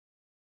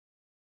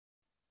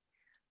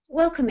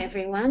Welcome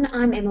everyone.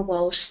 I'm Emma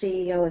Walsh,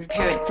 CEO of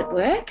Parents at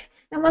Work,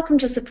 and welcome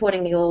to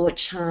Supporting Your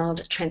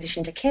Child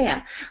Transition to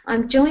Care.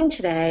 I'm joined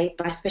today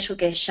by special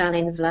guest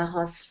Charlene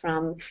Vlahos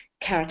from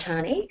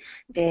Karitani.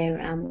 They're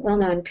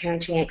well-known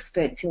parenting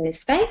experts in this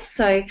space,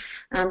 so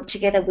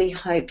together we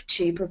hope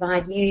to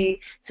provide you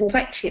some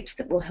great tips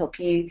that will help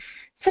you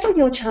settle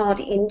your child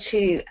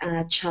into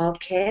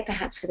childcare,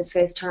 perhaps for the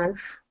first time,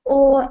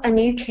 or a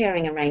new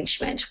caring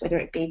arrangement, whether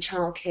it be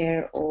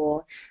childcare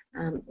or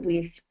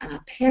with a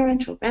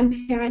parent or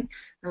grandparent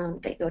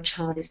that your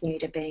child is new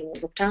to being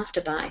looked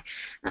after by.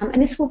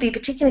 And this will be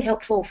particularly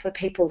helpful for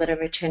people that are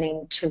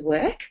returning to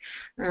work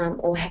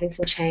or having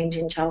some change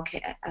in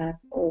childcare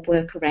or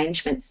work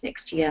arrangements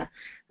next year.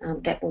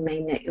 That will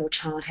mean that your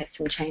child has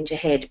some change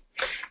ahead.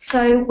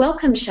 So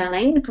welcome,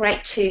 Charlene.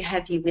 Great to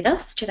have you with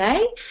us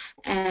today,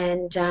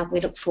 and we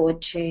look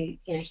forward to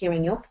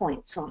hearing your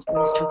points on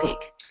this topic.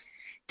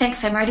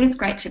 Thanks, Emma. It is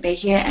great to be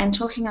here and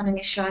talking on an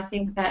issue I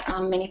think that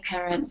many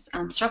parents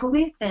struggle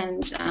with,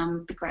 and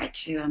it'd be great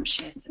to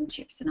share some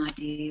tips and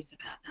ideas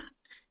about that.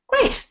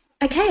 Great.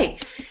 Okay.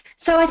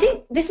 So I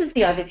think this is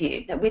the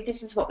overview.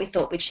 This is what we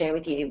thought we'd share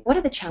with you. What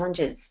are the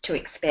challenges to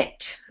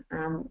expect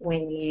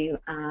when you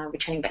are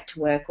returning back to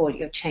work or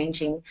you're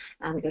changing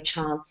your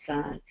child's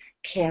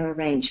care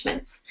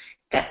arrangements?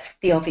 That's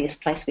the obvious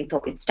place we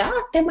thought we'd start.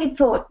 Then we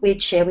thought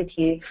we'd share with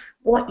you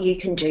what you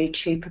can do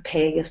to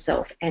prepare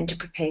yourself and to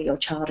prepare your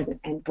child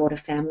and broader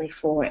family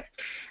for it.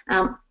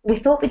 We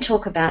thought we'd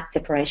talk about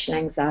separation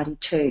anxiety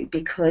too,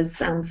 because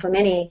for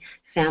many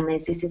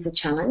families this is a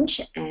challenge,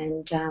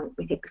 and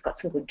we think we've got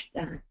some good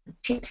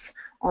tips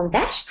on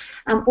that.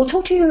 We'll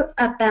talk to you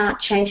about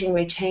changing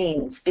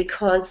routines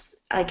because,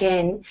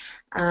 again,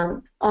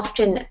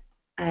 often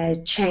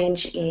a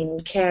change in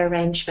care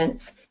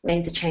arrangements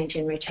means a change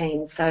in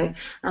routine. So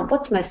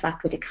what's most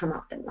likely to come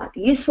up that might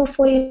be useful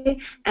for you?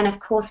 And of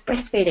course,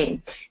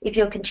 breastfeeding. If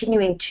you're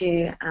continuing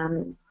to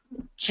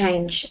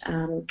change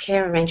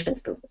care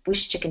arrangements but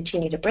wish to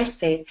continue to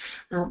breastfeed,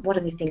 what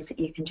are the things that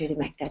you can do to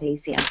make that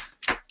easier?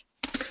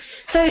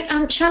 So,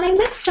 Charlene,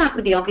 let's start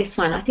with the obvious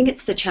one. I think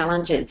it's the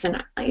challenges.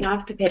 And,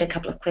 I've prepared a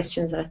couple of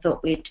questions that I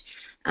thought we'd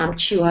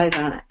chew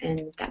over,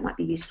 and that might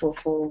be useful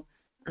for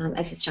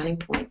as a starting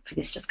point for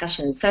this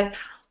discussion. So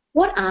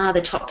what are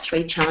the top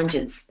 3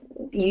 challenges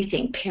you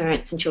think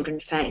parents and children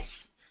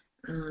face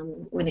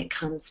when it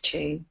comes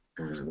to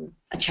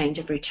a change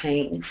of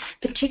routine,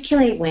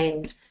 particularly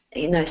when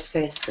in those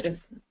first sort of,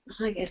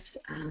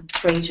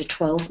 3 to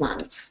 12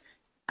 months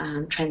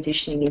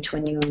transitioning into a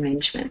new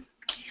arrangement?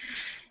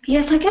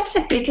 Yes, I guess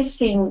the biggest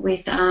thing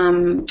with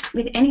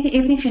anything,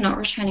 even if you're not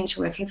returning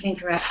to work, even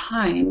if you're at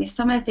home, is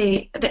some of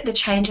the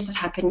changes that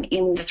happen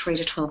in the 3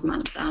 to 12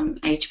 months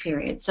age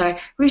period. So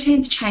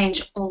routines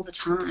change all the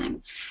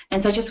time,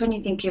 and so just when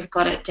you think you've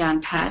got it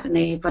down pat and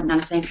then you've got an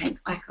understanding,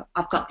 okay,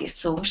 I've got this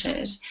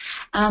sorted,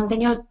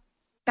 then your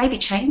baby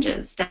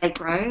changes, they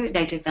grow,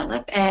 they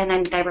develop,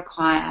 and they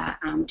require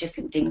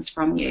different things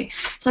from you.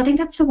 So I think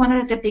that's one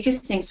of the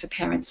biggest things for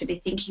parents to be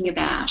thinking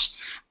about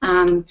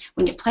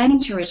when you're planning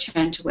to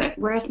return to work.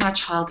 Where is my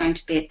child going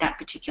to be at that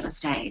particular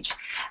stage?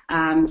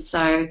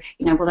 So,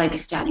 will they be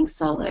starting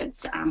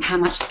solids? How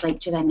much sleep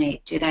do they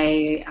need? Do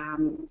they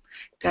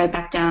go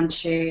back down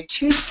to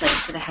 2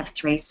 sleeps? Do they have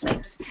 3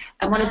 sleeps?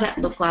 And what does that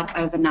look like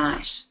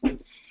overnight?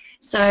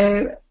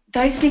 So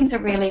those things are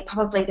really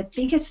probably the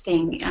biggest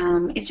thing.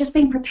 It's just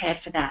being prepared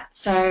for that.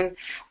 So,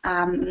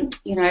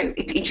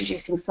 if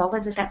introducing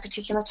solids at that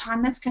particular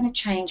time, that's going to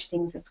change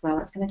things as well.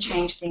 It's going to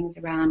change things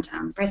around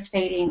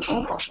breastfeeding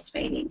or bottle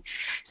feeding.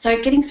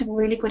 So getting some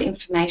really good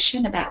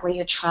information about where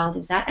your child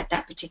is at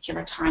that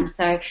particular time.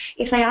 So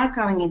if they are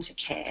going into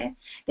care,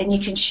 then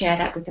you can share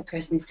that with the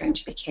person who's going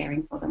to be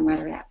caring for them,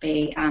 whether that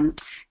be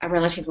a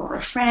relative or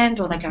a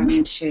friend, or they're going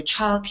into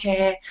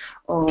childcare,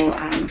 or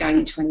going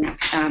into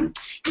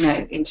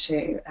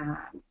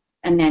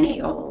a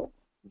nanny or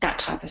that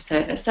type of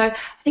service. So I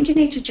think you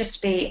need to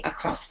just be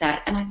across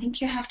that, and I think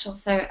you have to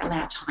also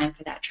allow time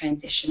for that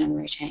transition and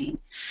routine.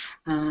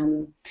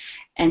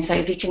 And so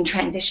if you can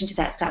transition to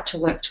that, start to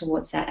work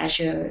towards that as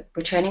you're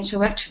returning to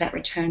work, to that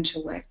return to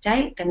work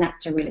date, then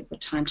that's a really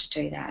good time to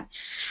do that.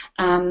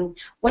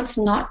 What's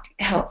not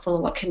helpful,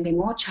 or what can be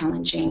more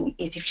challenging,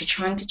 is if you're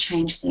trying to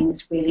change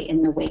things really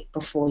in the week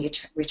before you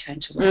return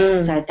to work.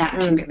 So that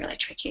can be really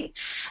tricky.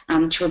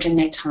 Children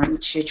need time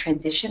to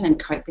transition and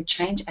cope with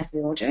change, as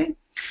we all do.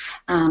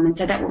 And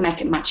so that will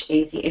make it much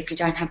easier if you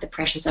don't have the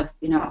pressures of,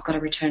 I've got to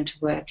return to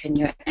work, and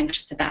you're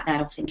anxious about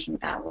that or thinking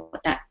about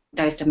what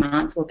those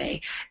demands will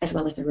be, as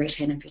well as the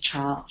routine of your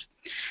child.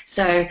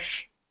 So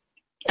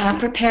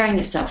preparing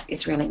yourself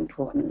is really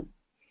important.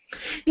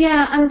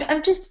 Yeah,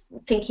 I'm just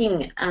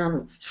thinking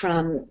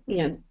from,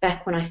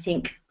 back when I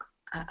think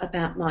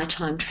about my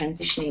time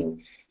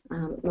transitioning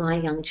my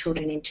young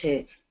children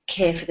into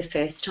care for the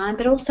first time,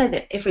 but also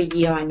that every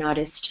year I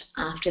noticed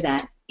after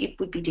that it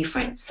would be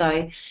different.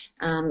 So,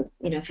 for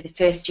the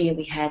first year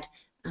we had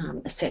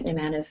a certain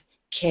amount of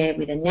care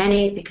with a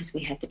nanny because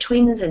we had the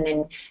twins, and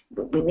then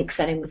we mixed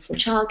that in with some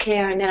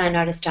childcare, and then I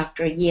noticed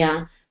after a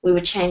year we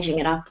were changing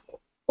it up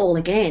all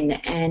again.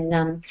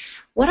 And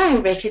what I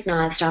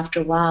recognised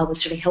after a while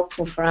was really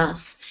helpful for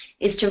us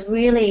is to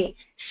really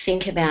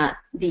think about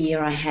the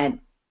year I had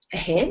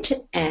ahead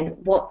and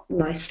what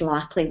most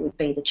likely would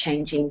be the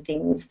changing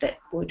things that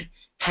would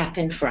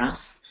happen for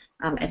us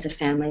as a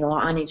family, or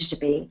I needed to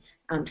be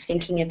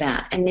thinking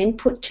about, and then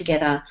put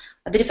together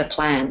a bit of a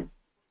plan.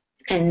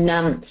 And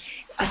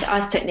I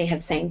certainly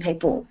have seen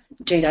people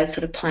do those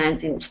sort of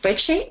plans in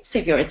spreadsheets,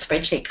 if you're a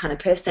spreadsheet kind of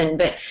person,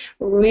 but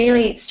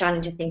really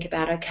starting to think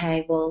about,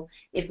 okay, well,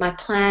 if my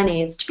plan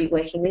is to be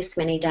working this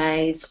many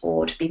days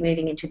or to be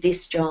moving into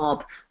this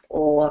job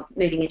or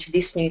moving into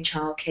this new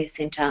childcare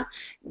centre,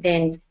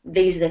 then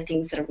these are the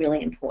things that are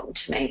really important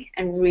to me,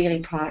 and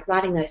really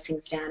writing those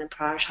things down and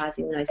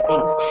prioritising those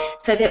things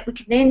so that we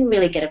can then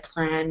really get a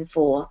plan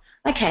for,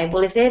 okay,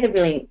 well, if they're the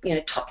really,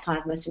 top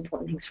 5 most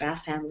important things for our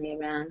family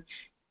around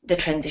the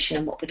transition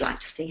and what we'd like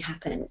to see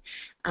happen,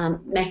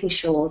 making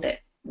sure that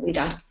we'd,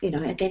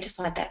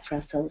 identified that for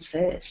ourselves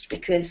first,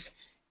 because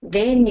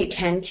then you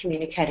can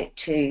communicate it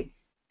to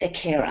the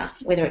carer,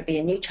 whether it be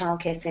a new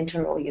childcare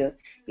centre or your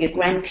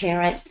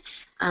grandparent.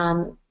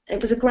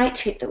 It was a great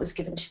tip that was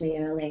given to me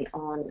early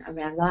on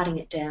around writing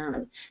it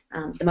down,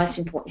 the most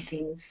important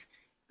things,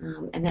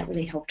 and that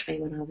really helped me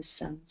when I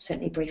was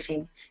certainly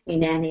briefing new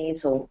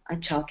nannies or a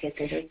childcare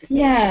centre.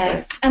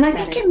 Yeah, and I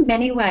think in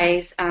many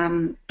ways,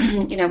 when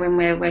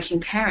we're working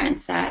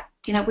parents, that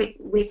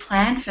we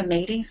plan for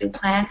meetings, we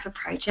plan for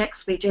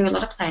projects, we do a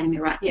lot of planning, we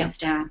write things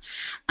down,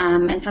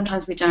 and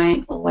sometimes we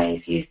don't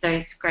always use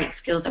those great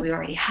skills that we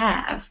already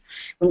have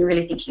when you're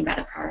really thinking about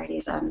the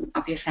priorities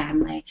of your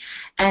family.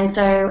 And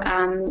so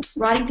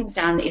writing things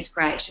down is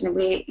great, and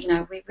we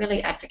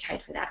really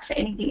advocate for that, for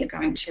anything you're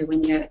going to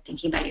when you're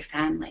thinking about your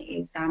family,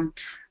 is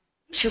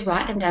to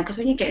write them down, because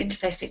when you get into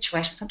those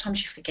situations,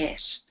 sometimes you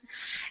forget.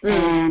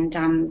 And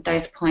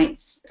those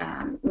points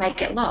may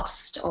get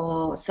lost,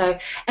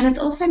 and it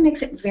also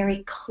makes it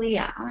very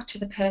clear to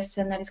the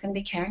person that is going to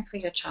be caring for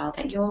your child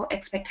that your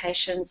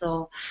expectations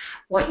or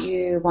what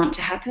you want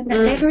to happen,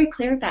 that they're very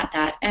clear about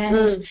that,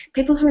 and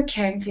people who are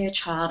caring for your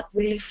child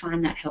really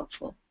find that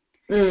helpful.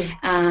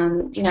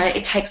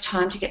 It takes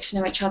time to get to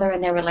know each other,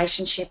 and their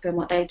relationship and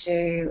what they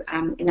do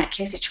in that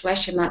care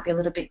situation might be a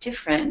little bit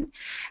different.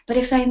 But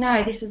if they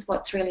know this is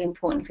what's really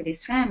important for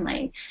this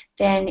family,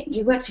 then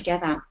you work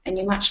together and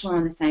you're much more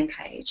on the same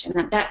page.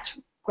 And that's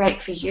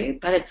great for you,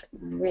 but it's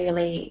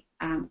really,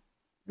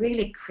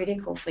 really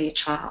critical for your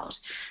child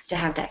to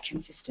have that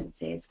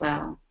consistency as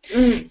well.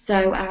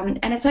 So,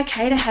 and it's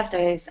okay to have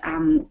those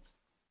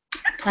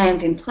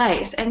plans in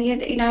place, and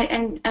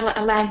and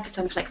allowing for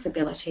some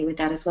flexibility with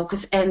that as well,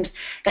 and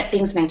that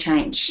things may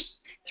change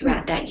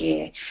throughout that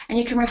year, and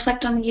you can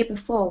reflect on the year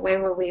before.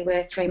 Where we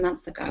were 3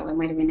 months ago, and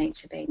where do we need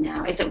to be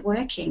now? Is it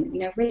working?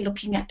 Really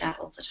looking at that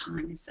all the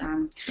time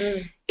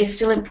is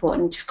still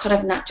important. Kind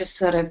of not just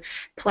sort of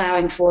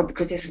ploughing forward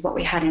because this is what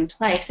we had in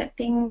place. That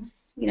things,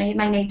 you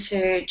may need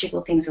to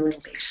jiggle things a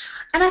little bit.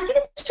 And I think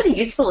it's really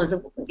useful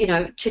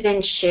to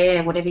then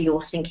share whatever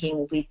you're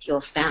thinking with your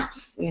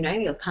spouse,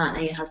 your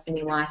partner, your husband,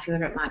 your wife,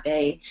 whoever it might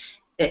be,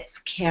 that's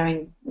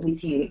caring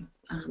with you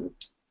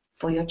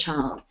for your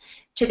child,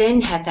 to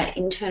then have that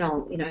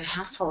internal,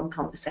 household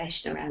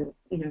conversation around,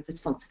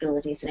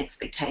 responsibilities and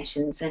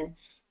expectations. And,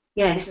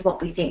 this is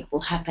what we think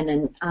will happen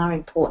and are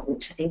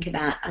important to think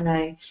about. I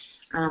know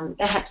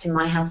perhaps in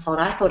my household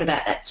I thought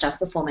about that stuff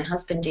before my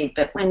husband did,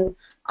 but when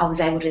I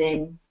was able to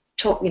then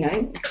talk,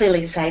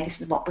 clearly say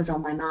this is what was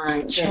on my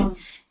mind,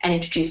 and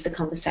introduce the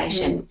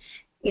conversation,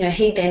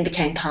 he then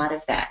became part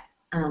of that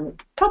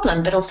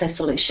problem, but also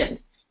solution.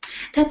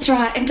 That's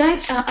right. And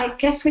I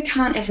guess we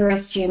can't ever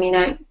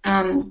assume,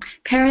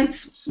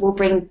 parents will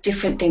bring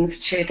different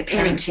things to the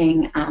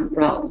parenting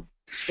role.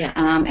 Yeah.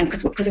 And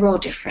because we're all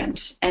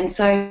different. And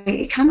so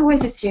you can't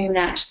always assume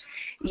that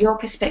your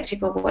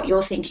perspective of what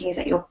you're thinking is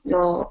that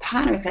your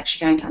partner is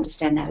actually going to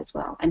understand that as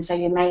well. And so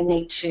you may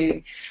need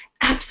to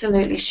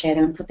absolutely share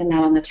them and put them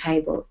out on the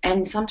table.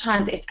 And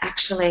sometimes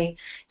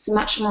it's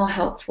much more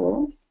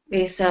helpful for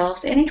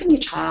yourselves and even your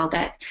child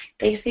that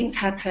these things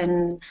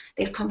happen,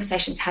 these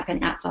conversations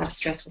happen outside of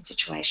stressful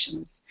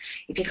situations.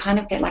 If you kind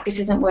of get like, this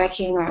isn't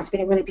working, or it's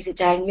been a really busy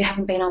day and you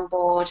haven't been on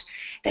board,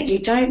 that you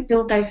don't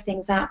build those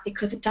things up,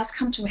 because it does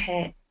come to a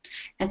head.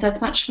 And so it's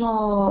much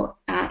more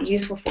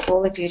useful for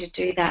all of you to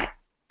do that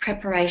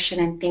preparation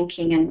and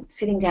thinking and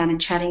sitting down and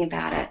chatting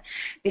about it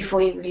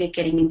before you're really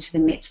getting into the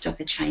midst of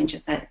the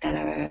changes that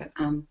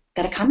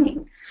are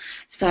coming.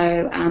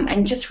 So,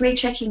 and just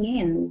rechecking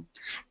in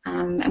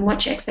and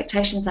what your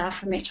expectations are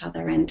from each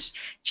other, and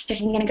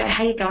checking in and go,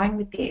 how are you going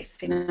with this?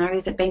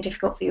 Has it been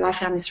difficult for you? I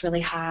found this really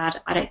hard.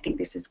 I don't think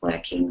this is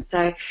working.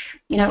 So,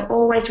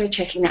 always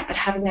rechecking that, but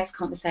having those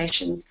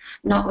conversations,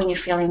 not when you're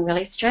feeling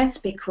really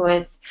stressed,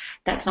 because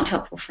that's not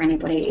helpful for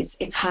anybody.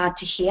 It's hard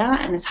to hear,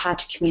 and it's hard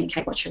to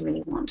communicate what you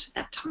really want at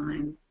that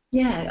time.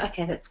 Yeah,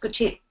 okay, that's good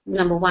tip.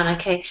 Number one,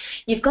 okay.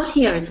 You've got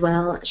here as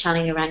well,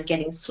 Charlene, around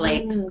getting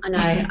sleep. I know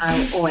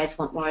I always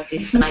want more of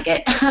this than I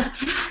get.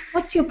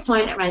 What's your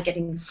point around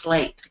getting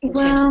sleep in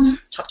terms of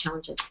top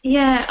challenges?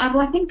 Yeah,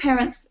 I think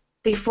parents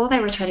before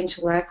they're returning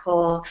to work,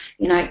 or,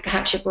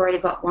 perhaps you've already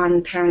got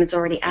one parent that's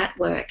already at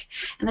work.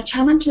 And the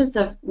challenges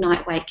of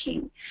night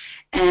waking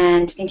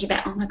and thinking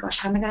about, oh my gosh,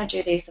 how am I going to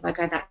do this if I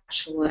go back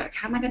to work?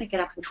 How am I going to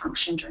get up and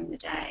function during the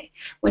day?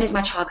 When is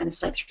my child going to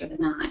sleep through the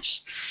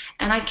night?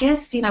 And I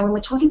guess, when we're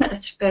talking about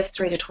the first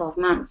 3 to 12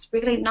 months,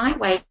 really night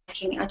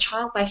waking, a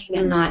child waking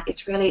at night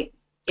is really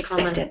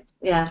expected.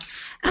 Yeah.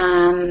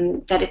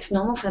 That it's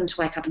normal for them to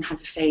wake up and have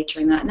a feed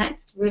during that, and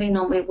that's really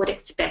normal. We would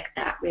expect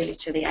that really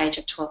to the age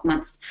of 12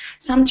 months.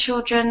 Some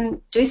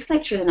children do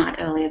sleep through the night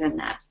earlier than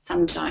that,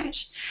 some don't.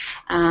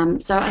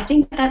 So I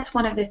think that's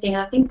one of the things.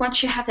 I think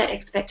once you have that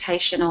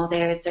expectation, or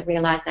there is a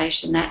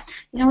realisation that,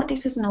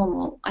 this is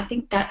normal, I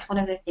think that's one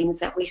of the things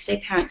that we see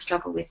parents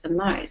struggle with the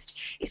most,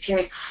 is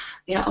hearing,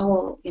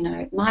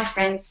 my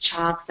friend's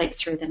child sleeps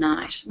through the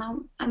night.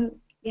 And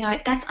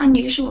that's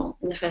unusual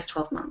in the first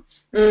 12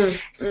 months.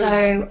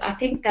 So I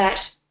think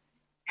that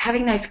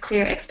having those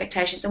clear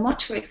expectations and what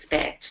to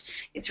expect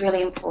is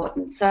really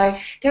important. So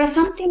there are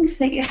some things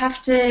that you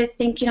have to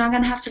think, I'm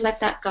going to have to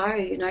let that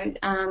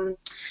go.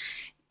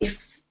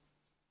 If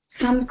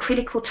some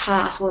critical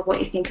tasks, or what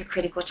you think are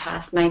critical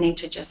tasks, may need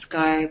to just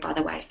go by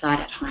the wayside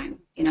at home.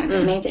 If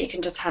it means that you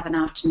can just have an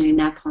afternoon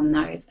nap on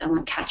those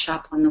and catch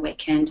up on the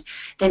weekend,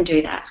 then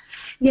do that.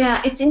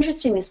 Yeah, it's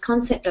interesting, this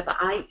concept of,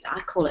 I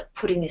call it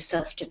putting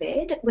yourself to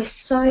bed. We're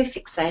so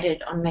fixated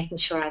on making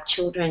sure our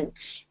children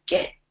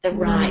get the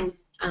right,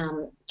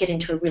 get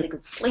into a really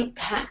good sleep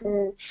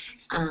pattern.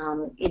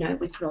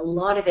 We put a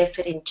lot of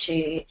effort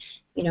into,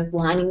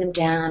 winding them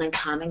down and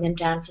calming them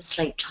down for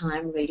sleep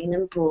time, reading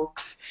them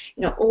books,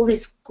 all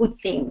these good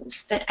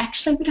things that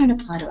actually we don't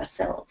apply to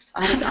ourselves.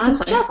 I'm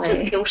just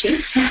as guilty.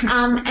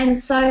 And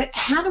so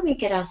how do we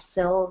get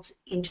ourselves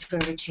into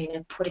a routine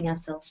of putting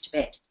ourselves to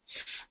bed?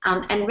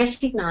 And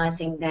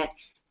recognising that,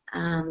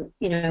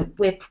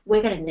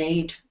 we're going to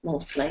need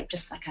more sleep,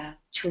 just like our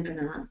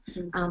children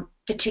are,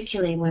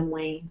 particularly when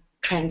we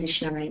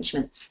transition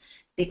arrangements,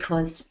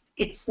 because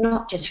it's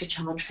not just your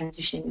child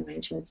transitioning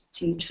arrangements,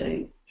 it's you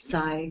too.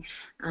 So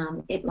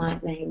it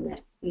might mean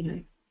that,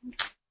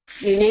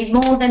 you need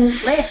more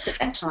than less at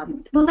that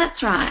time. Well,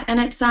 that's right. And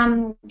it's,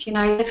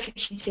 let's get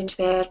kids into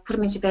bed, put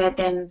them into bed,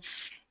 then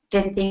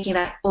thinking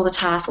about all the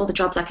tasks, all the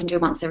jobs I can do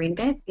once they're in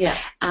bed. Yeah.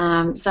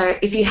 So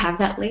if you have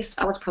that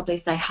list, I would probably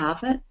say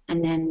half it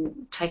and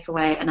then take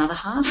away another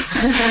half.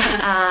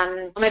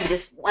 Or maybe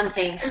just one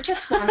thing.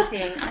 Just one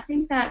thing. I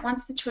think that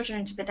once the children are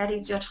into bed, that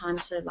is your time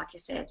to, like you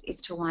said,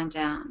 is to wind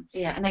down.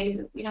 Yeah.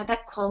 And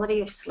that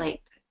quality of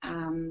sleep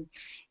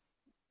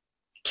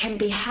can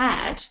be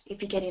had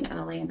if you get in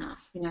early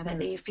enough.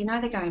 That if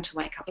they're going to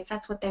wake up, if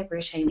that's what their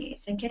routine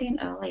is, then get in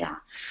earlier.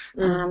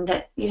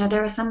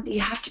 There are some,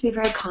 you have to be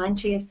very kind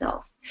to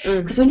yourself,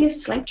 because when you're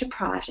sleep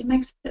deprived, it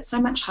makes it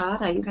so much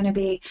harder. You're going to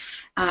be,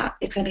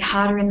 it's going to be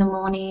harder in the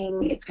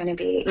morning. It's going to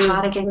be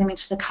harder getting them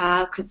into the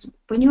car, because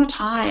when you're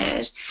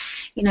tired,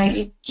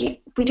 we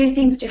do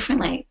things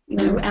differently.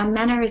 Our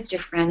manner is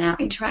different, our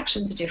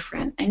interactions are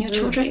different, and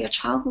your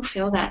child will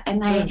feel that,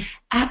 and they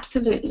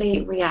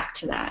absolutely react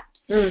to that.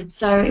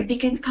 So if you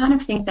can kind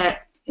of think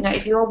that,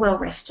 if you're well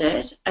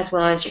rested, as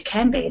well as you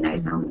can be in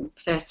those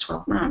first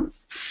 12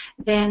 months,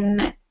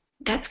 then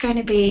that's going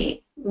to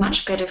be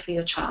much better for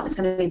your child. It's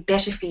going to be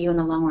better for you in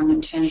the long run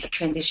in terms of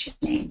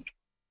transitioning.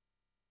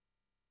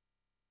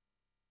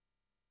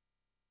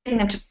 Getting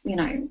them to,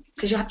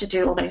 because you have to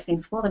do all those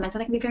things for them, and so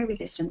they can be very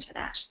resistant to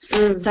that.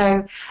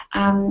 So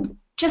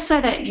just so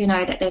that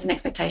that there's an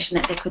expectation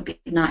that there could be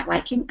night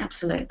waking,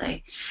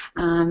 absolutely.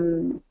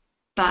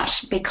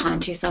 But be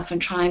kind to yourself and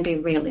try and be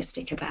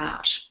realistic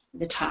about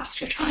the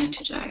tasks you're trying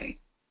to do.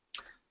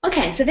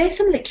 Okay, so there's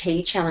some of the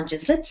key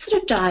challenges. Let's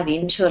sort of dive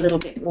into a little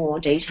bit more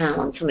detail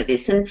on some of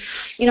this. And,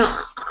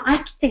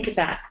 I think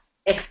about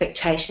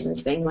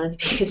expectations being one of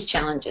the biggest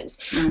challenges,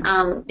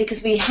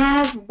 because we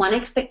have one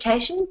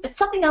expectation, but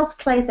something else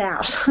plays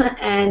out,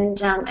 and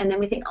then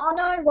we think, oh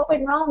no, what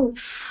went wrong?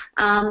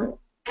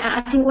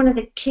 I think one of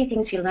the key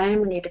things you learn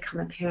when you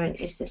become a parent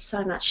is there's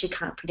so much you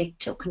can't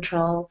predict or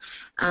control,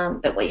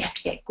 but what you have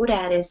to get good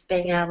at is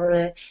being able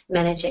to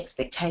manage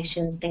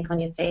expectations, think on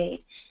your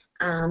feet,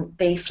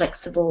 be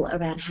flexible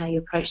around how you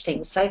approach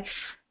things. So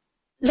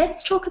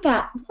let's talk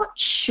about what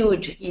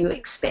should you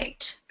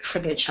expect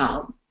from your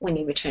child when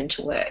you return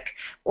to work,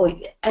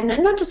 and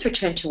not just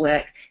return to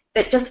work,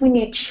 but just when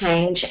you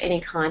change any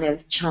kind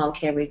of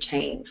childcare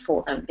routine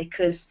for them,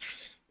 because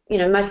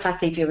most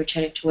likely if you're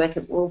returning to work,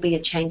 it will be a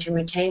change in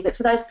routine. But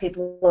for those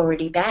people who are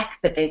already back,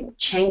 but they're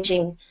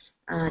changing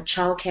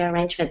childcare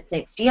arrangements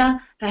next year,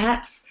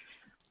 perhaps,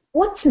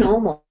 what's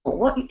normal?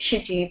 What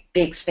should you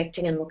be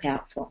expecting and look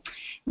out for?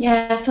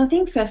 Yeah, so I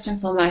think first and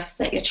foremost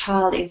that your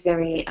child is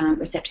very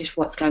receptive to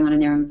what's going on in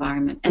their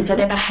environment. And so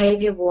their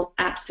behaviour will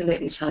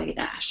absolutely tell you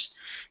that.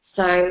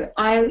 So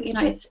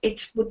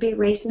it would be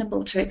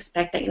reasonable to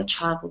expect that your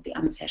child will be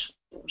unsettled.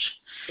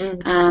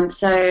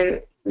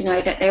 So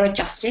that they're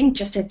adjusting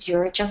just as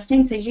you're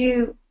adjusting, so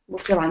you will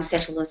feel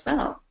unsettled as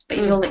well,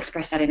 but you'll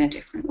express that in a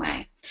different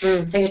way.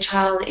 Mm. So your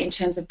child, in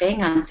terms of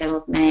being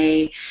unsettled,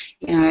 may,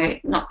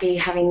 not be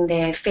having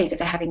their feeds if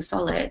they're having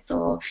solids,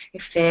 or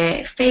if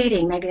they're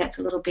feeding, maybe that's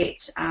a little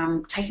bit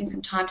taking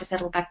some time to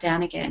settle back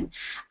down again.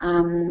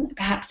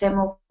 Perhaps they're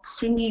more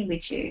clingy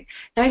with you.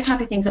 Those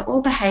type of things are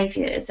all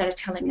behaviours that are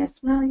telling us,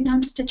 well,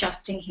 I'm just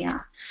adjusting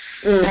here.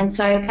 And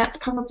so that's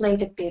probably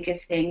the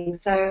biggest thing.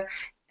 So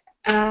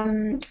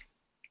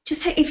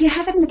just if you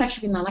have it in the back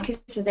of your mind, like I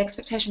said, the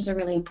expectations are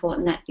really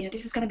important, that,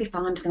 this is going to be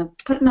fine, I'm just going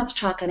to put another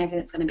child and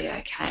everything's going to be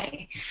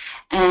okay.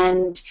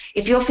 And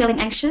if you're feeling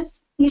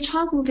anxious, your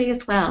child will be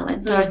as well.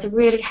 And so it's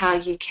really how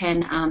you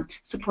can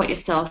support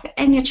yourself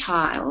and your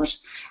child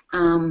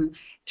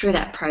through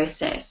that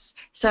process.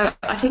 So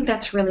I think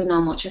that's really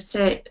normal, just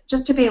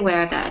to be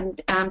aware of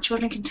that. And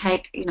children can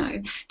take,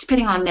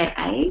 depending on their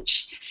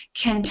age,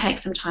 can take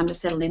some time to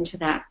settle into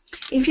that.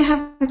 If you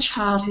have a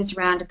child who's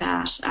around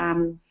about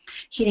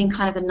hitting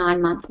kind of the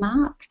 9-month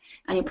mark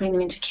and you're putting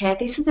them into care,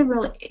 this is a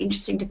really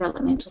interesting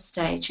developmental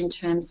stage in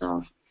terms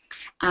of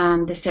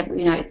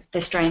the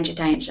stranger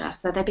danger.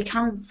 So they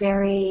become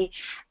very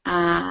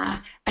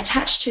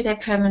attached to their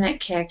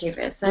permanent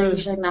caregivers, so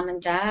usually mum and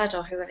dad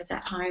or whoever's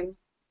at home.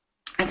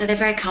 And so they're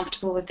very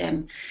comfortable with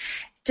them.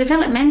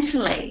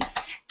 Developmentally,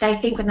 they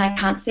think when they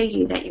can't see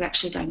you that you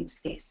actually don't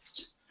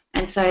exist.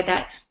 And so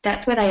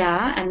that's where they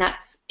are, and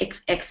that's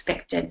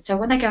expected. So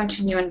when they go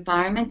into new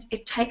environments,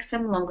 it takes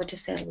them longer to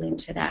settle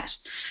into that.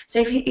 So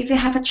if you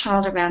have a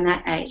child around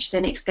that age,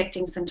 then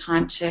expecting some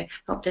time to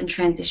help them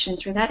transition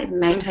through that, it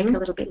may take a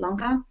little bit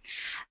longer.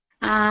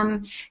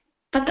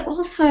 But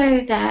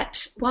also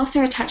that whilst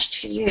they're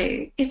attached to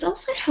you, it's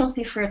also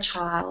healthy for a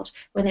child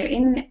when they're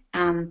in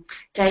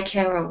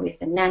daycare or with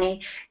a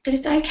nanny, that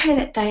it's okay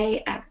that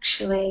they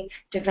actually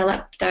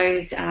develop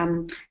those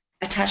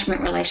attachment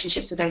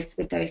relationships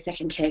with those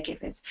second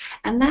caregivers.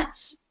 And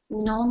that's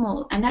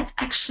normal, and that's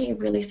actually a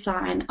really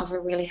sign of a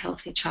really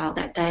healthy child,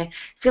 that they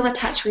feel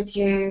attached with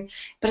you,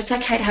 but it's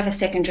okay to have a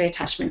secondary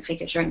attachment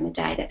figure during the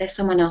day, that there's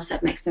someone else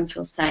that makes them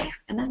feel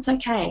safe, and that's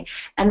okay.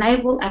 And they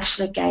will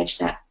actually gauge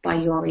that by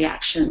your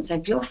reaction. So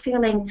if you're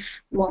feeling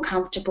more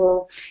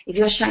comfortable, if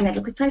you're showing that,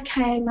 look, it's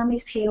okay,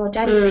 mummy's here or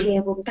daddy's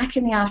here, we'll be back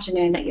in the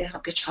afternoon, that you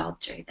help your child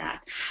do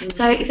that.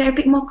 So if they're a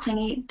bit more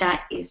clingy,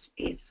 that is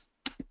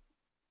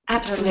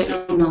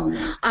absolutely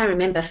normal. I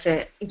remember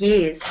for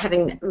years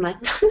having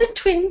the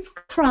twins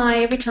cry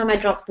every time I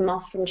dropped them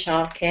off from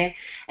childcare,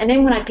 and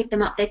then when I picked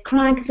them up, they'd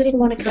cry because they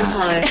didn't want to come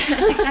home.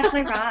 That's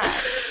exactly right.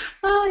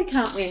 Oh, you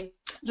can't win.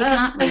 You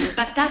can't win,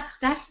 but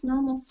that's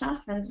normal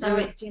stuff. And so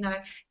it's,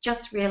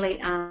 just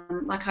really,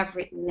 like I've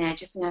written there,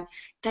 just,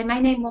 they may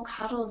need more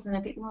cuddles and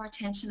a bit more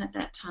attention at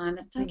that time.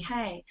 It's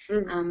okay.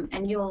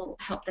 And you'll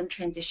help them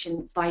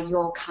transition by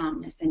your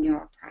calmness and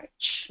your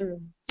approach.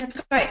 That's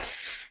great.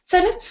 So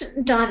let's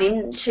dive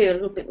into a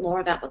little bit more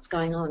about what's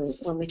going on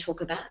when we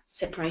talk about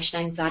separation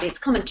anxiety. It's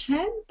a common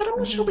term, but I'm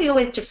not sure we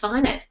always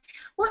define it.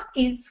 What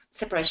is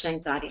separation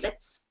anxiety?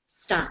 Let's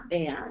start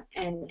there,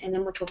 and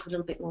then we'll talk a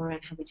little bit more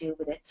around how we deal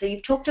with it. So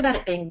you've talked about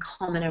it being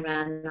common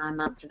around 9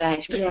 months of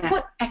age, but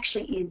what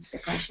actually is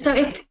separation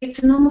anxiety? So it's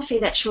a normal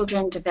fear that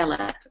children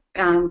develop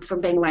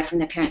from being away from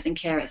their parents and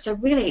carers. So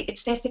really,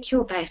 it's their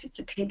secure base. It's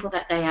the people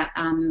that they are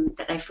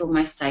that they feel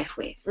most safe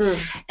with.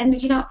 And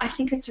I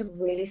think it's a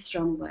really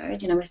strong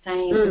word. We're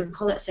saying we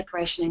call it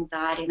separation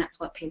anxiety, and that's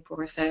what people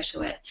refer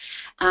to it.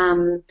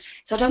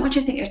 So I don't want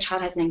you to think your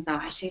child has an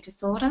anxiety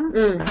disorder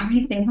or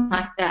anything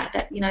like that.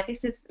 That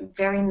this is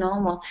very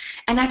normal,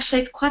 and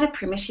actually, it's quite a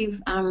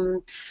primitive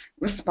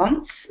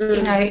response.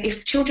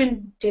 If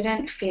children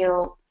didn't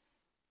feel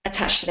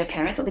attached to their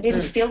parents, or they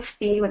didn't feel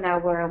fear when they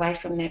were away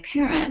from their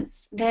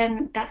parents,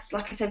 then that's,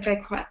 like I said,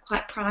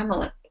 quite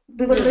primal.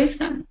 We would lose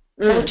them.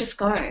 They would just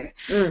go.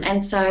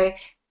 And so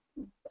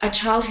a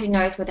child who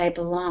knows where they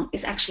belong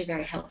is actually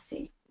very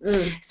healthy.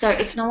 So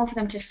it's normal for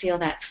them to feel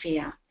that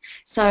fear.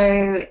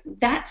 So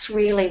that's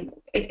really,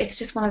 it's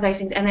just one of those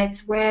things, and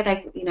it's where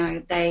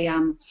they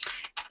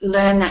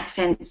learn that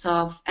sense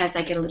of, as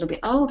they get a little bit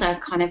older,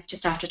 kind of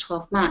just after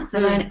 12 months, they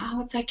learn,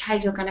 it's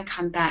okay, you're going to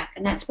come back.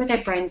 And that's where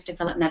their brains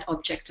develop that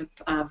object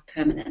of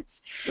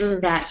permanence,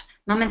 that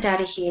mum and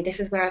dad are here, this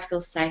is where I feel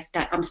safe,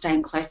 that I'm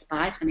staying close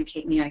by, it's going to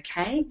keep me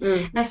okay.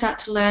 And they start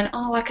to learn,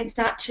 I can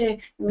start to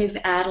move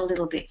out a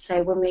little bit.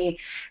 So when we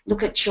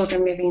look at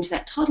children moving into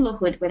that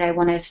toddlerhood, where they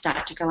want to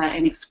start to go out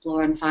and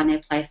explore and find their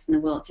place in the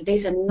world. So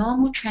these are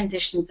normal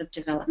transitions of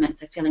development.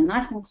 So feeling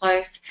nice and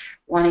close,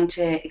 wanting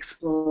to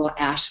explore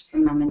out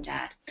from mum and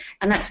dad.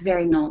 And that's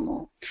very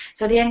normal.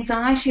 So the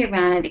anxiety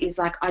around it is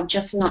like, I'm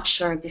just not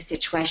sure of this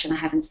situation. I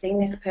haven't seen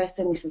this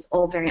person. This is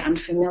all very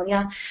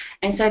unfamiliar.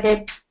 And so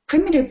their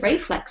primitive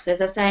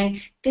reflexes are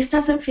saying, this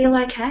doesn't feel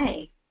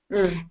okay.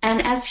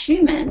 And as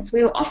humans,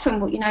 we often,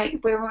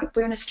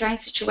 we're in a strange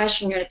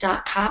situation, you're in a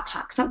dark car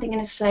park, something in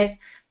us says,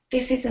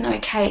 this isn't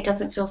okay, it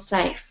doesn't feel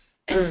safe.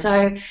 And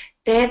so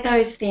they're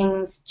those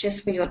things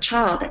just for your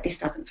child, that this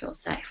doesn't feel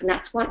safe. And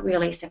that's what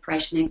really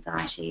separation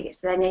anxiety is.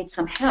 So they need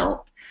some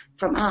help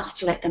from us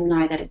to let them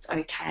know that it's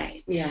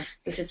okay. Yeah.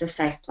 This is a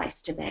safe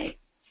place to be.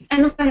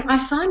 And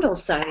I find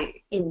also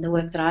in the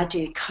work that I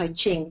do,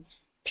 coaching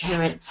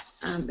parents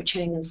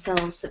returning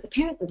themselves, that the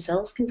parent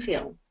themselves can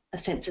feel a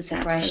sense of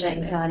separation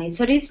anxiety.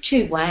 So it is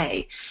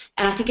two-way.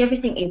 And I think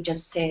everything you've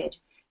just said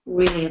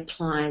really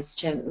applies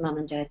to mum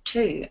and dad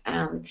too.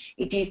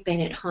 If you've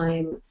been at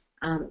home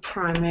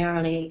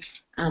primarily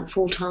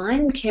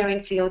full-time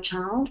caring for your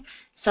child,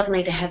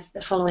 suddenly to have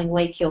the following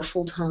week you're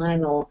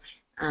full-time or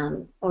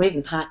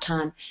even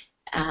part-time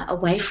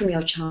away from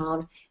your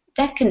child,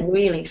 that can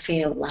really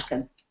feel like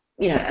a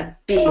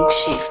big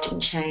shift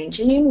and change,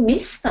 and you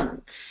miss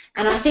them.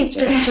 And I think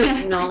just to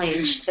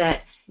acknowledge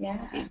that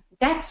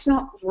that's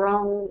not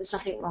wrong, there's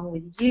nothing wrong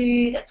with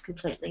you, that's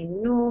completely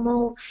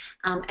normal,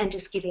 and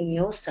just giving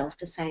yourself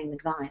the same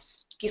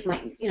advice.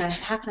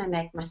 How can I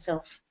make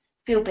myself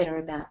feel better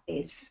about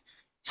this?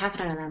 How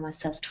can I allow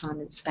myself time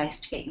and space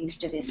to get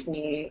used to this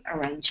new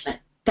arrangement?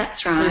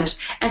 That's right.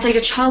 And so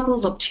your child will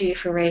look to you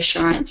for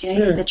reassurance.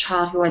 The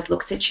child who always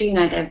looks at you,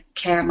 the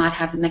carer might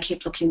have them, they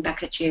keep looking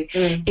back at you.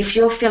 If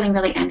you're feeling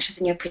really anxious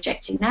and you're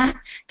projecting that,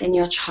 then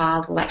your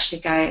child will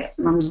actually go,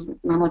 mum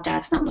or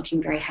dad's not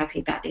looking very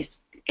happy about this,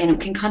 and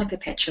it can kind of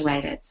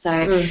perpetuate it.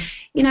 So,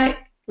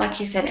 like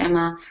you said,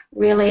 Emma,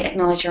 really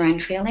acknowledge your own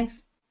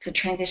feelings. It's a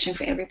transition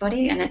for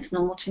everybody, and it's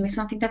normal to miss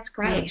something. That's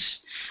great.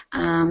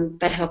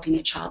 But helping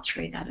your child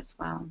through that as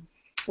well.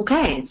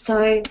 Okay,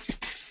 so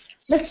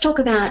let's talk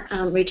about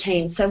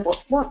routine. So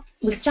what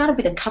we started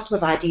with a couple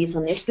of ideas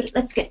on this, but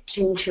let's get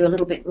into a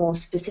little bit more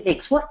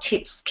specifics. What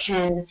tips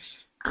can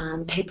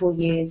people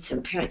use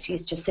and parents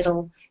use to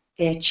settle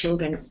their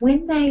children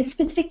when they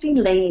specifically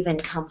leave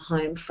and come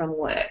home from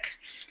work?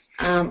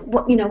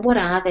 What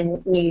are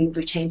the new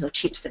routines or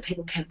tips that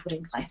people can put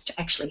in place to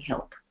actually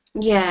help?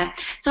 Yeah,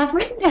 so I've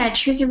written down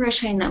choose a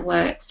routine that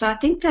works. So I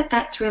think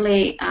that's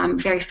really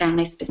very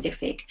family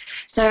specific.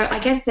 So I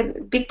guess the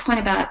big point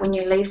about when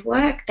you leave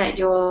work, that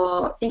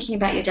you're thinking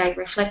about your day,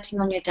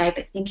 reflecting on your day,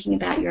 but thinking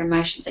about your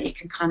emotions that you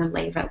can kind of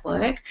leave at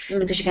work,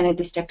 because you're going to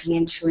be stepping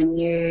into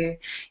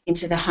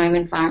the home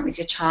environment with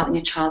your child, and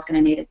your child's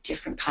going to need a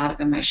different part of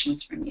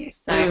emotions from you.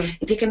 So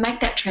if you can make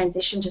that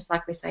transition, just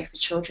like we say for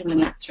children, then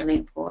that's really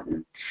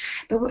important.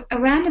 But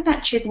around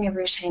about choosing a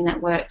routine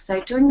that works, so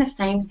doing the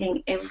same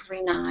thing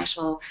every night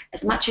or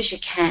as much as you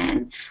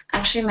can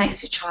actually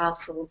makes your child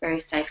feel very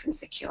safe and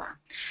secure,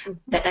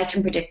 that they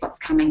can predict what's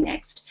coming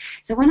next.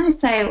 So when I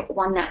say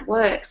one that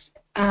works,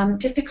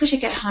 just because you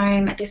get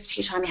home at this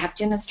particular time, you have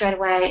dinner straight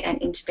away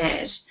and into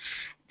bed,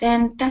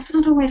 then that's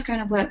not always going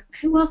to work.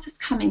 Who else is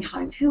coming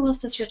home? Who else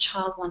does your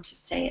child want to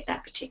see at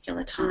that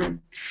particular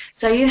time?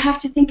 So you have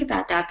to think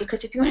about that,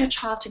 because if you want your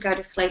child to go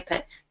to sleep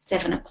at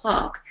 7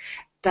 o'clock,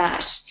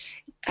 but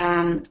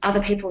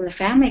other people in the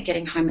family are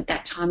getting home at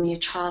that time and your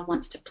child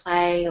wants to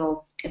play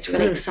or is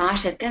really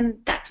excited, then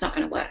that's not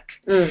going to work.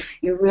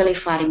 You're really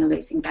fighting a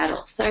losing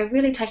battle. So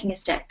really taking a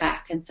step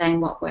back and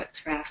saying what works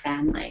for our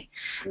family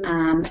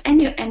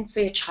and for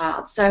your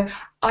child. So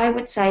I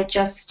would say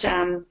just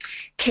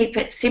keep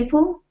it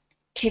simple,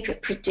 keep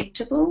it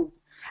predictable,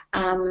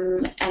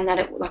 and that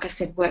it, like I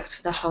said, works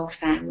for the whole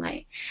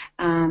family.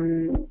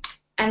 And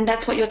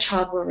that's what your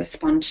child will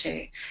respond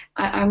to.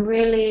 I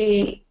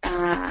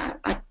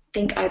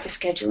think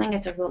overscheduling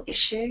is a real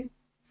issue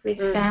with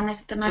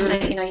families at the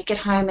moment. You get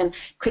home and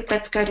quick,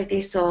 let's go to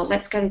this, or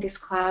let's go to this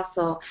class,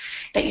 or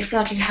that you feel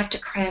like you have to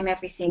cram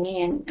everything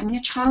in. And when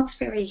your child's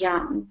very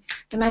young,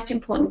 the most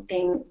important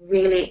thing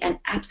really and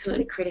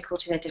absolutely critical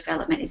to their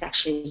development is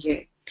actually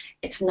you.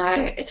 It's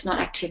not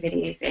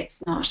activities,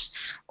 it's not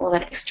all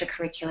that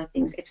extracurricular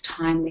things, it's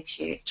time with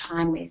you, it's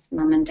time with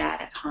mum and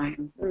dad at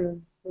home.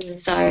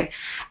 So,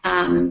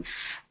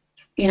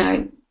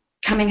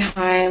 coming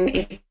home,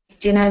 if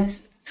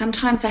dinners,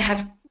 sometimes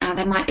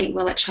they might eat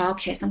well at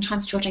childcare.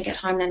 Sometimes children get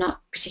home, they're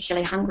not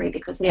particularly hungry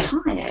because they're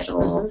tired.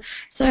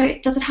 So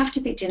does it have to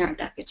be dinner at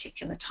that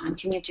particular time?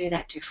 Can you do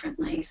that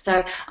differently?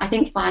 So I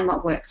think find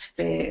what works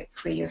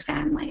for your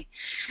family.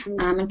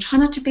 And try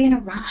not to be in a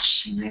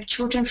rush.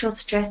 Children feel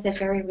stressed, they're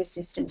very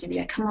resistant. If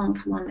you go, come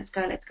on, let's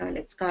go.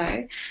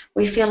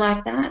 We feel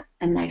like that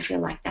and they feel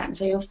like that. And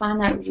so you'll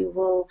find that you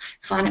will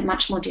find it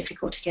much more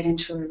difficult to get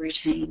into a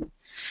routine.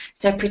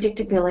 So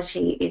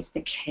predictability is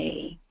the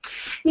key.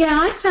 Yeah,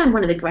 I found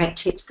one of the great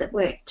tips that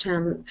worked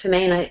for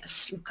me, and I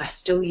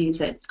still use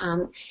it.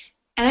 And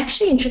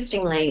actually,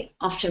 interestingly,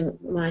 often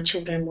my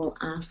children will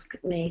ask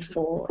me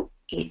for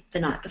it the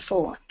night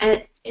before.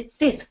 And it's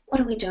this: what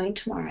are we doing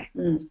tomorrow?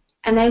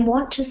 And they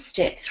want to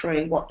step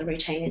through what the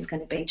routine is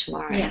going to be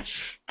tomorrow. Yeah.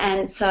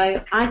 And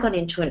so I got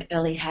into an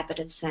early habit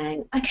of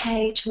saying,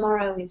 okay,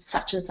 tomorrow is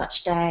such and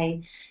such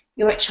day.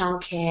 You're at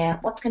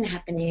childcare. What's going to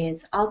happen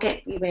is I'll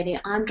get you ready.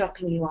 I'm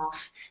dropping you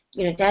off.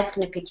 Dad's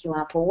going to pick you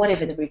up, or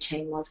whatever the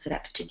routine was for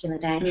that particular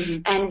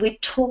day. And we'd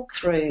talk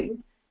through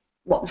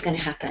what was going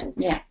to happen.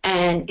 Yeah.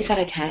 And is that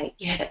okay?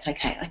 Yeah, that's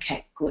okay.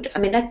 Okay, good. I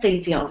mean, that's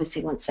easier,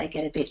 obviously, once they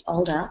get a bit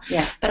older.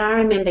 Yeah. But I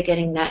remember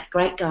getting that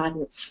great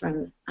guidance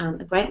from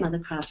a great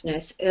Mothercraft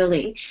nurse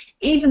early,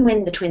 even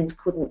when the twins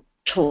couldn't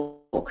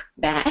talk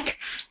back,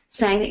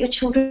 saying that your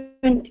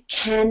children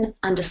can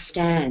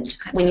understand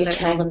when you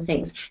tell them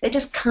things. They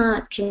just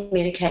can't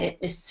communicate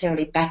it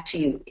necessarily back to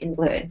you in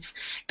words.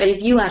 But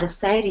if you are to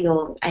say to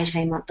your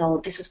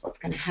 18-month-old, this is what's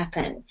going to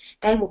happen,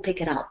 they will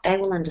pick it up. They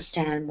will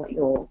understand what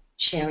you're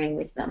sharing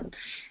with them.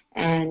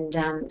 And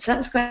so that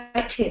was a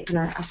great tip, and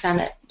I found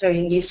that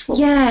very useful.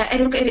 Yeah,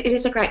 it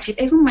is a great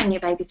tip. Even when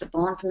your babies are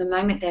born, from the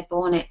moment they're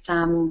born, it's,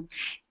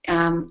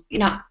 you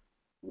know,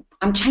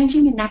 I'm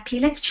changing a nappy,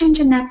 let's change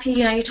a nappy.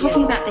 You know, you're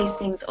talking about these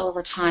things all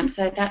the time.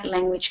 So that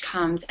language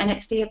comes, and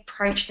it's the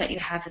approach that you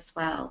have as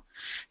well.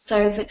 So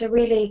if it's a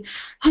really,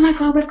 oh my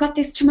God, we've got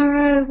this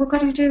tomorrow, we've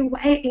got to do,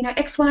 you know,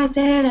 X, Y, Z,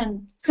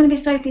 and it's going to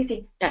be so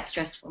busy, that's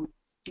stressful.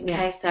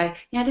 Okay, so,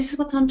 you know, this is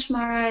what's on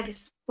tomorrow,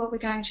 this is what we're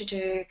going to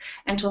do,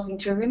 and talking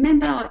through,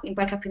 remember, you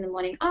wake up in the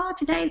morning, oh,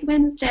 today's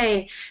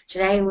Wednesday,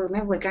 today,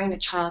 remember, we're going to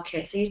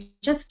childcare. So you're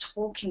just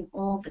talking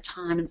all the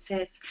time, and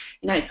says,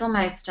 you know, it's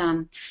almost,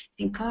 you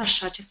think,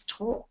 gosh, I just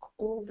talk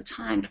all the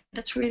time.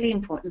 That's really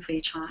important for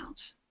your child.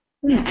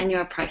 Yeah, and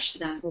your approach to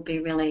that will be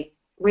really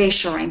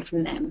reassuring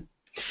from them.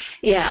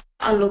 Yeah,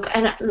 look,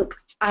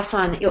 I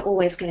find that you're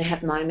always going to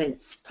have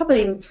moments,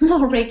 probably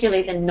more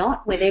regularly than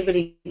not, where they're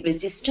really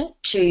resistant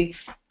to,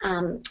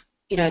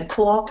 you know,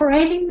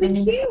 cooperating with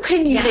you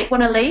when you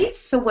want to leave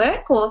for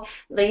work or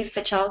leave for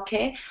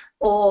childcare,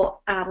 or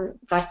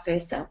vice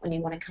versa, when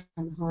you want to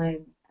come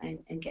home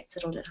and get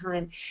settled at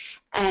home.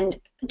 And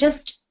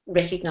just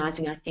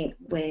recognising, I think,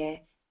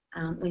 where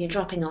when you're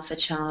dropping off a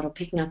child or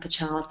picking up a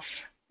child,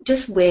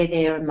 just where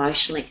they're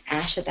emotionally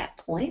at that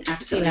point.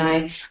 Absolutely. You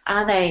know,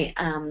 are they,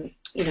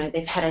 you know,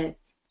 they've had a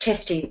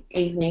testy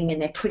evening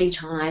and they're pretty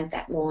tired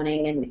that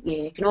morning, and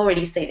you can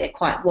already see they're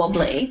quite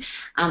wobbly.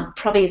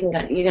 Probably isn't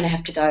going. You're going to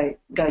have to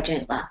go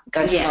gentler,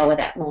 go slower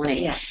that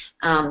morning,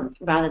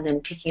 rather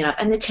than picking it up.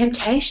 And the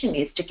temptation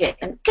is to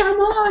get them, come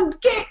on,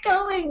 get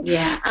going.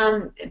 Yeah.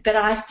 But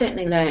I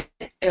certainly learned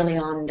early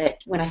on that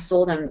when I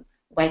saw them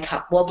wake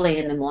up wobbly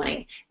in the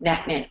morning,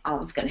 that meant I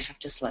was going to have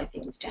to slow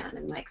things down,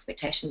 and my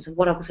expectations of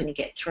what I was going to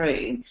get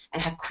through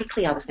and how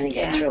quickly I was going to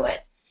get through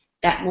it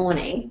that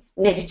morning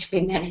needed to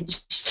be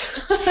managed.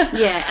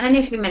 Yeah, and it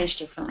needs to be managed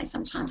differently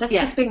sometimes. That's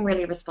just being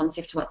really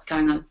responsive to what's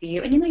going on for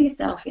you. And you know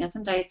yourself, you know,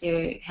 some days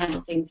you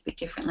handle things a bit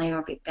differently or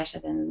a bit better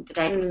than the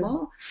day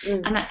before,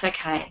 and that's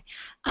okay.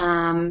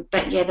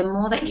 But yeah, the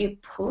more that you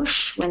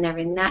push when they're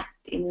in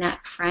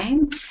that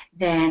frame,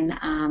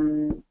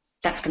 then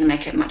that's going to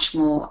make it much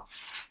more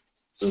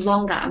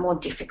longer and more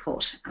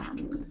difficult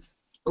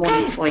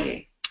morning for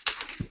you.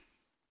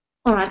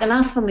 All right, the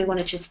last one we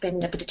wanted to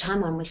spend a bit of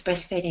time on was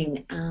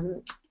breastfeeding.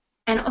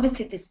 And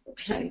obviously this,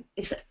 you know,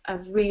 is a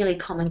really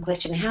common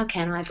question. How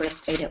can I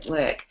breastfeed at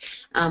work?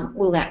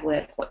 Will that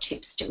work? What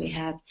tips do we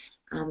have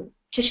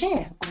to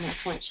share on that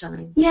point,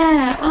 Charlene?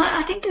 Yeah, well,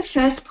 I think the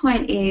first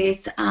point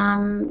is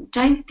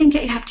don't think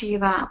that you have to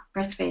give up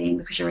breastfeeding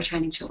because you're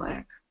returning to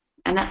work.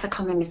 And that's a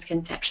common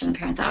misconception of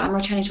parents. I'm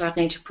returning to work,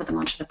 I need to put them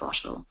onto the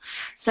bottle.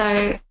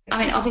 So, I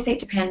mean, obviously it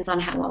depends on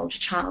how old your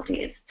child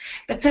is.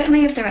 But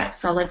certainly if they're at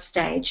solid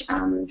stage,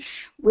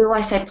 we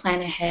always say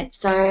plan ahead.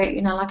 So,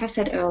 you know, like I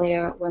said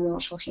earlier when we were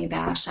talking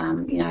about,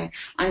 you know,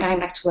 I'm going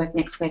back to work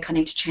next week, I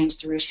need to change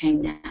the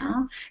routine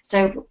now.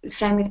 So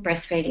same with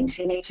breastfeeding.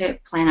 So you need to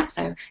plan up.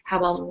 So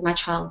how old will my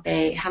child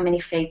be? How many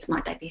feeds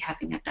might they be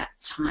having at that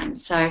time?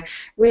 So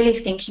really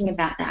thinking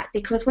about that,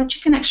 because what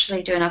you can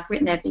actually do, and I've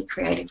written there, be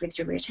creative with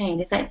your routine,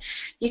 is that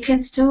you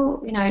can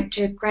still, you know,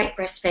 do great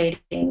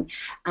breastfeeding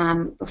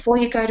before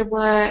you go to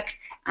work,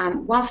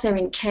 whilst they're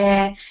in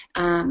care,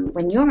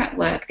 when you're at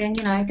work, then,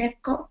 you know,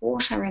 they've got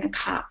water in a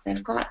cup,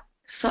 they've got,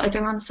 so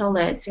they're on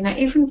solids, you know,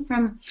 even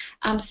from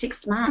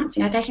 6 months,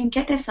 you know, they can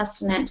get their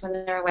sustenance when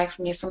they're away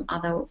from you from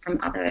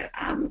other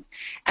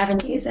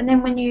avenues. And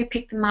then when you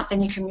pick them up,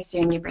 then you can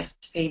resume your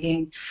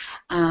breastfeeding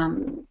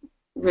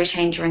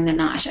routine during the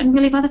night. And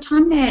really by the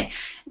time they're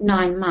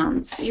 9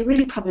 months, you're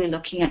really probably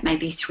looking at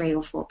maybe 3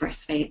 or 4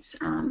 breastfeeds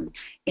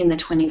in the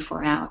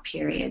 24-hour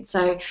period.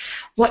 So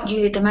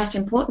the most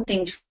important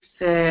thing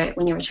for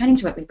when you're returning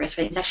to work with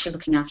breastfeeding is actually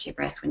looking after your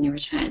breast when you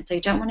return. So you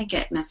don't want to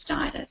get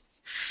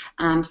mastitis.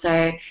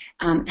 So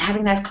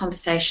having those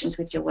conversations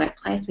with your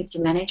workplace, with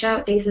your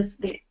manager,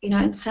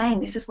 and saying,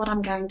 this is what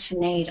I'm going to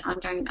need.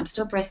 I'm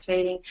still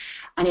breastfeeding.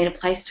 I need a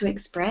place to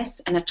express,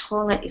 and a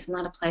toilet is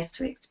not a place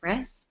to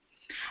express.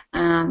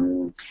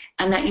 And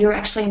that you're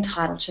actually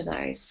entitled to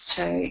those.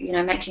 So, you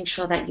know, making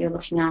sure that you're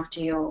looking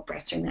after your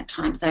breast during that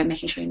time. So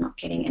making sure you're not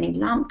getting any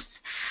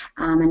lumps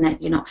and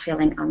that you're not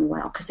feeling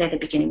unwell, because they're the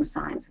beginning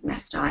signs of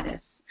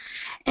mastitis.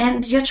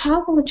 And your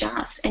child will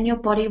adjust and your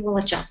body will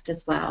adjust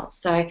as well.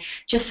 So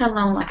just so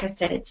long, like I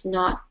said, it's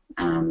not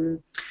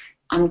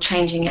I'm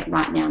changing it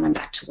right now and I'm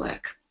back to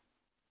work.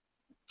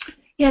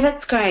 Yeah,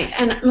 that's great.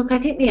 And look, I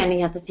think the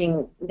only other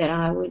thing that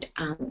I would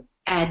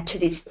add to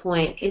this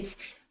point is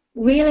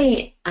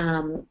really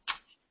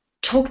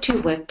talk to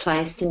your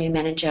workplace and your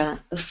manager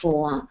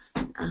before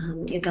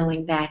you're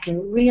going back,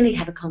 and really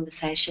have a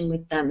conversation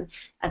with them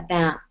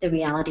about the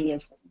reality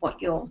of what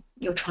you're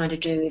trying to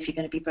do if you're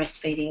going to be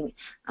breastfeeding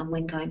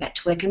when going back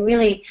to work, and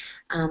really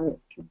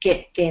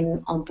get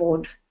them on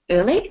board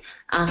early,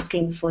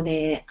 asking for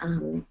their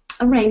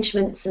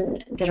arrangements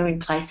that are in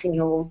place in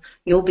your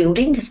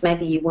building, because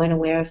maybe you weren't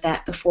aware of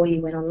that before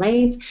you went on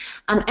leave,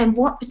 and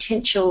what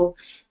potential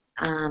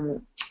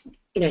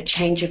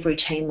change of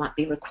routine might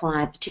be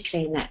required,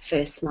 particularly in that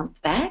first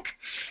month back.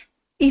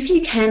 If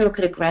you can look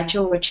at a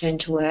gradual return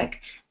to work,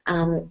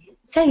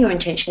 say your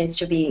intention is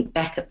to be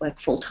back at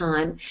work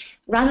full-time,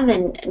 rather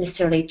than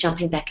necessarily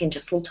jumping back into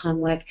full-time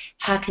work,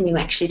 how can you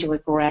actually do a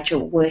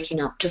gradual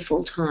working up to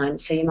full-time?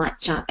 So you might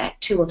start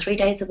back 2 or 3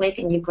 days a week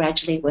and you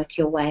gradually work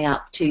your way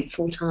up to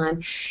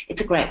full-time.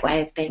 It's a great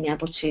way of being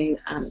able to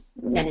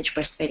manage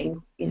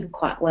breastfeeding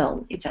quite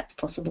well, if that's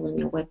possible in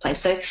your workplace.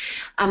 So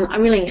I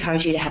really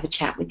encourage you to have a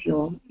chat with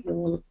your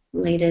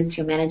leaders,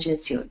 your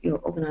managers, your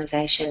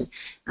organisation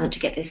to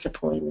get their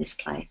support in this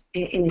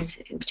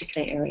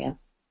particular area.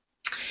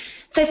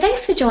 So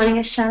thanks for joining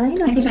us, Charlene.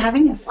 Thanks for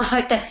having us. I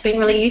hope that's been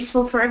really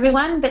useful for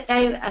everyone, but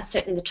they are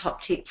certainly the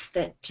top tips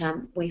that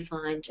we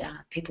find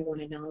people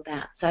want to know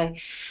about. So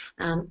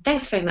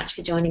thanks very much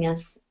for joining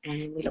us,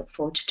 and we look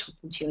forward to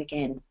talking to you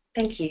again.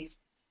 Thank you.